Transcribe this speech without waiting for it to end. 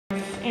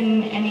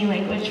in any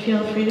language,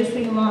 feel free to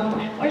sing along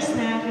or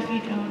snap if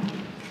you don't.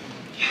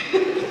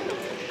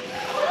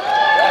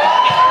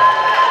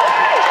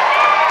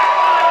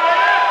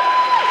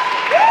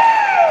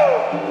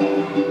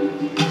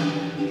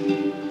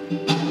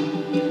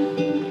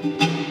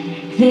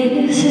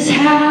 This is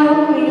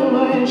how we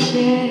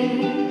worship.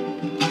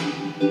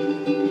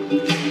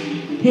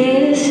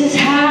 This is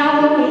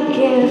how we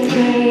give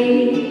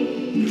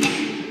praise.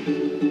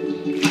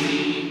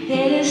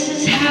 This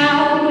is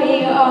how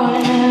we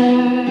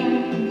honor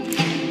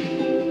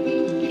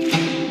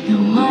the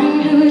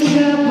one who's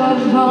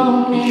above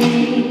all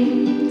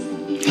names.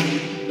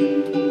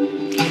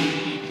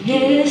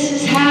 This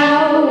is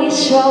how we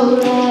show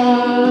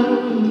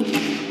love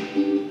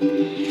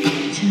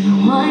to the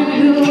one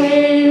who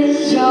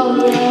is all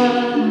love.